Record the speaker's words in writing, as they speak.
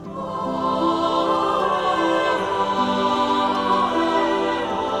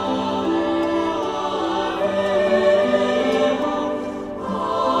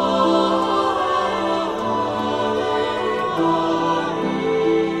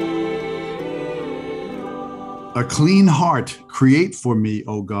A clean heart create for me,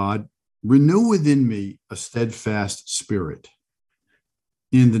 O God. Renew within me a steadfast spirit.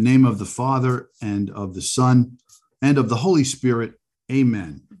 In the name of the Father, and of the Son, and of the Holy Spirit,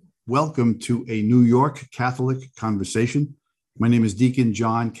 amen. Welcome to a New York Catholic Conversation. My name is Deacon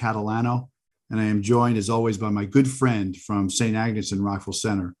John Catalano, and I am joined, as always, by my good friend from St. Agnes in Rockville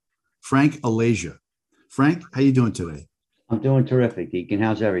Center, Frank Alasia. Frank, how you doing today? I'm doing terrific, Deacon.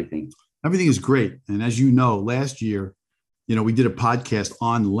 How's everything? Everything is great. And as you know, last year, we did a podcast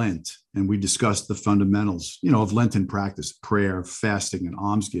on Lent, and we discussed the fundamentals, of Lenten practice, prayer, fasting, and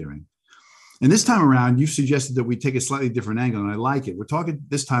almsgiving. And this time around, you suggested that we take a slightly different angle, and I like it. We're talking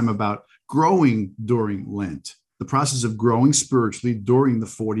this time about growing during Lent, the process of growing spiritually during the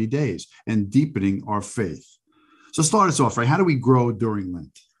 40 days and deepening our faith. So start us off, right? How do we grow during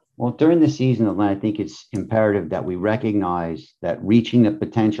Lent? Well, during the season of Lent, I think it's imperative that we recognize that reaching the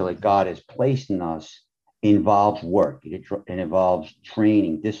potential that God has placed in us involves work. It involves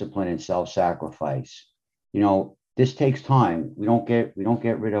training, discipline, and self-sacrifice. This takes time. We don't get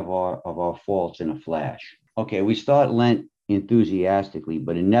rid of our faults in a flash. Okay, we start Lent enthusiastically,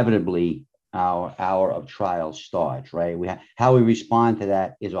 but inevitably our hour of trial starts, right? How we respond to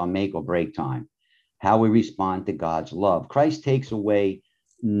that is our make or break time. How we respond to God's love. Christ takes away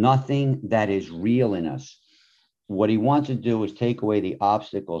nothing that is real in us. What he wants to do is take away the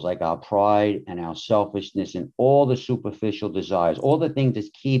obstacles like our pride and our selfishness and all the superficial desires, all the things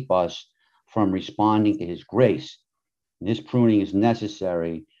that keep us from responding to his grace. This pruning is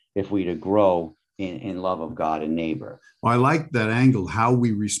necessary if we to grow in love of God and neighbor. Well, I like that angle, how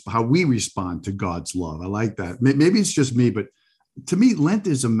we respond to God's love. I like that. Maybe it's just me, but to me, Lent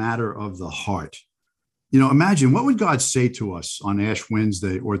is a matter of the heart. Imagine, what would God say to us on Ash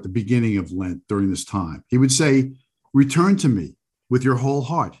Wednesday or at the beginning of Lent during this time? He would say, return to me with your whole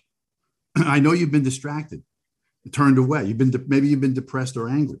heart. I know you've been distracted, turned away. Maybe you've been depressed or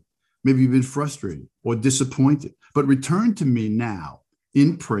angry. Maybe you've been frustrated or disappointed. But return to me now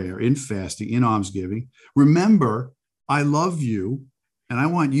in prayer, in fasting, in almsgiving. Remember, I love you, and I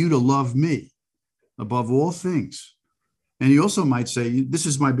want you to love me above all things. And he also might say, this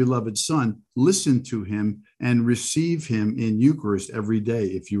is my beloved son, listen to him and receive him in Eucharist every day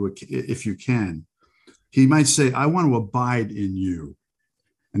if you can. He might say, I want to abide in you.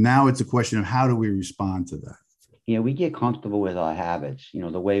 And now it's a question of how do we respond to that? We get comfortable with our habits,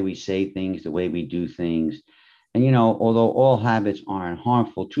 the way we say things, the way we do things. And, although all habits aren't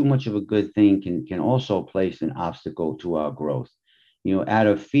harmful, too much of a good thing can also place an obstacle to our growth. Out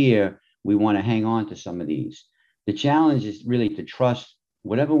of fear, we want to hang on to some of these. The challenge is really to trust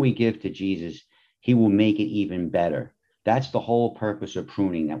whatever we give to Jesus, he will make it even better. That's the whole purpose of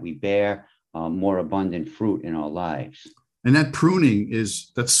pruning, that we bear more abundant fruit in our lives. And that pruning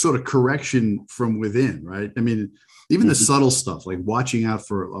that's sort of correction from within, right? I mean, even the subtle stuff, like watching out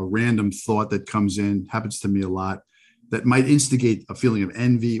for a random thought that comes in, happens to me a lot, that might instigate a feeling of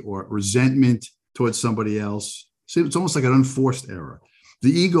envy or resentment towards somebody else. See, it's almost like an unforced error.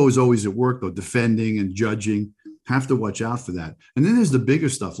 The ego is always at work, though, defending and judging. Have to watch out for that. And then there's the bigger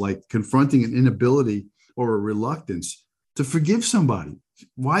stuff, like confronting an inability or a reluctance to forgive somebody.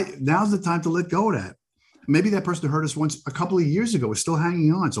 Why? Now's the time to let go of that. Maybe that person who hurt us once a couple of years ago is still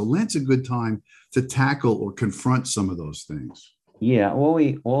hanging on. So Lent's a good time to tackle or confront some of those things. Yeah,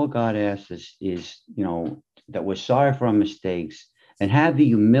 all God asks us is, that we're sorry for our mistakes and have the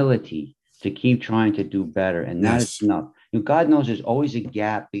humility to keep trying to do better. And that is enough. God knows there's always a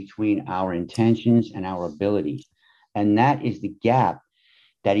gap between our intentions and our abilities. And that is the gap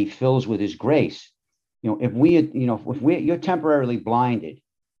that he fills with his grace. If you're temporarily blinded,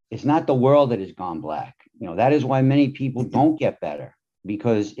 it's not the world that has gone black. That is why many people don't get better,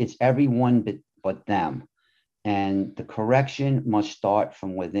 because it's everyone but them. And the correction must start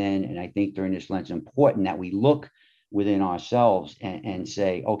from within. And I think during this Lent, it's important that we look within ourselves and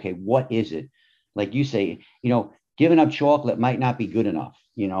say, okay, what is it? Like you say, giving up chocolate might not be good enough.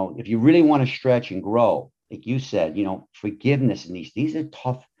 If you really want to stretch and grow, like you said, forgiveness and these are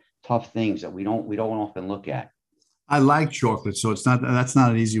tough things that we don't often look at. I like chocolate, so that's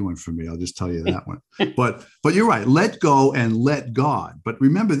not an easy one for me. I'll just tell you that one. But you're right. Let go and let God. But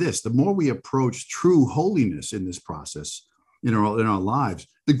remember this: the more we approach true holiness in this process in our lives,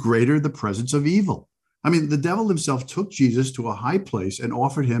 the greater the presence of evil. I mean, the devil himself took Jesus to a high place and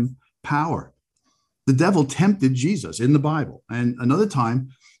offered him power. The devil tempted Jesus in the Bible. And another time,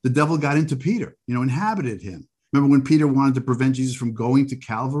 the devil got into Peter, inhabited him. Remember when Peter wanted to prevent Jesus from going to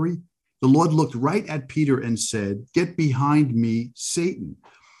Calvary? The Lord looked right at Peter and said, "Get behind me, Satan."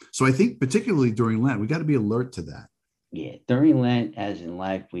 So I think particularly during Lent, we got to be alert to that. Yeah, during Lent, as in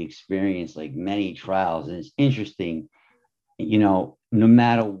life, we experience like many trials, and it's interesting. No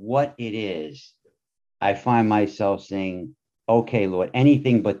matter what it is, I find myself saying, "Okay, Lord,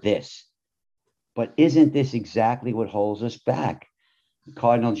 anything but this." But isn't this exactly what holds us back?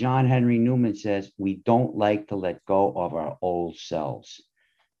 Cardinal John Henry Newman says we don't like to let go of our old selves.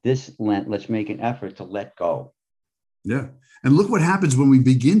 This Lent, let's make an effort to let go. Yeah. And look what happens when we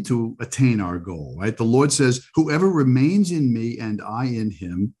begin to attain our goal, right? The Lord says, whoever remains in me and I in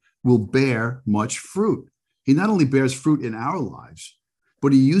him will bear much fruit. He not only bears fruit in our lives,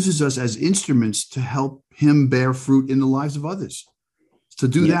 but he uses us as instruments to help him bear fruit in the lives of others. To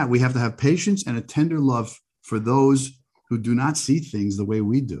do that, we have to have patience and a tender love for those who do not see things the way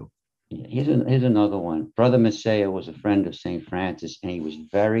we do. Here's another one. Brother Messiah was a friend of St. Francis, and he was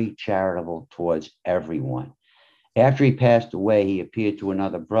very charitable towards everyone. After he passed away, he appeared to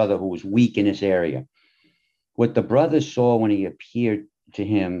another brother who was weak in this area. What the brother saw when he appeared to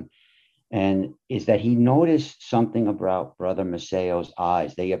him and is that he noticed something about Brother Maceo's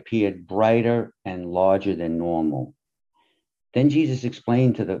eyes. They appeared brighter and larger than normal. Then Jesus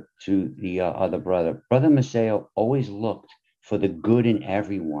explained to the other brother, Brother Maceo always looked for the good in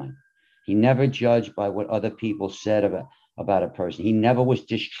everyone. He never judged by what other people said about a person. He never was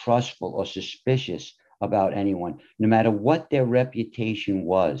distrustful or suspicious about anyone, no matter what their reputation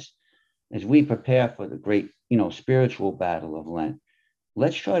was. As we prepare for the great, spiritual battle of Lent,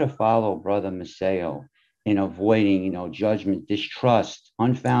 let's try to follow Brother Maceo in avoiding, judgment, distrust,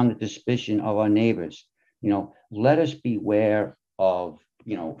 unfounded suspicion of our neighbors. Let us beware of,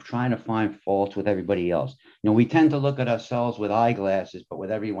 trying to find faults with everybody else. We tend to look at ourselves with eyeglasses, but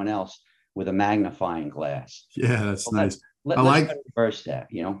with everyone else with a magnifying glass. Yeah, that's nice. Let's try to reverse that,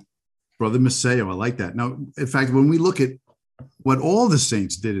 Brother Maceo, I like that. Now, in fact, when we look at what all the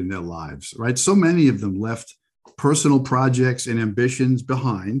saints did in their lives, right? So many of them left personal projects and ambitions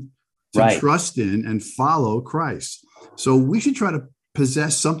behind to trust in and follow Christ. So we should try to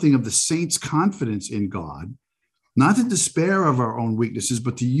possess something of the saints' confidence in God, not to despair of our own weaknesses,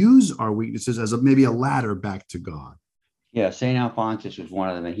 but to use our weaknesses as maybe a ladder back to God. Yeah, St. Alphonsus was one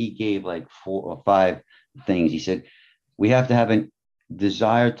of them, and he gave like 4 or 5 things. He said, we have to have a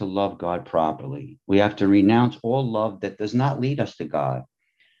desire to love God properly. We have to renounce all love that does not lead us to God.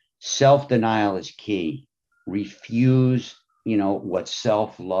 Self-denial is key. Refuse, what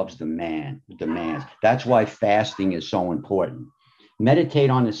self-loves demands. That's why fasting is so important. Meditate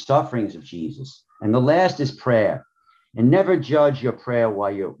on the sufferings of Jesus. And the last is prayer. And never judge your prayer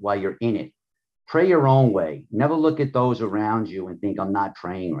while you're in it. Pray your own way. Never look at those around you and think, I'm not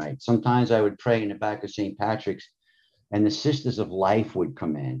praying right. Sometimes I would pray in the back of St. Patrick's and the Sisters of Life would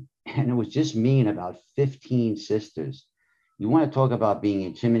come in. And it was just me and about 15 sisters. You want to talk about being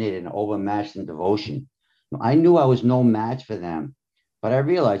intimidated and overmatched in devotion. I knew I was no match for them, but I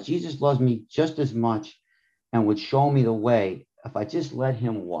realized Jesus loves me just as much and would show me the way if I just let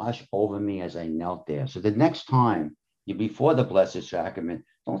him wash over me as I knelt there. So the next time you're before the Blessed Sacrament,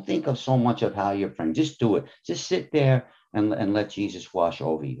 don't think of so much of how you're praying. Just do it. Just sit there and let Jesus wash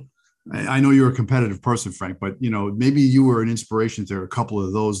over you. I know you're a competitive person, Frank, but maybe you were an inspiration to a couple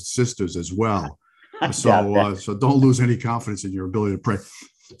of those sisters as well. So don't lose any confidence in your ability to pray.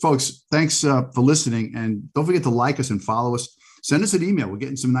 Folks, thanks for listening. And don't forget to like us and follow us. Send us an email. We're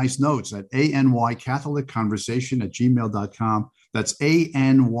getting some nice notes at anycatholicconversation@gmail.com. That's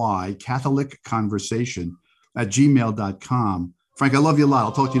anycatholicconversation@gmail.com. Frank, I love you a lot.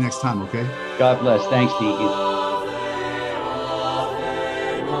 I'll talk to you next time, okay? God bless. Thanks, Deacon.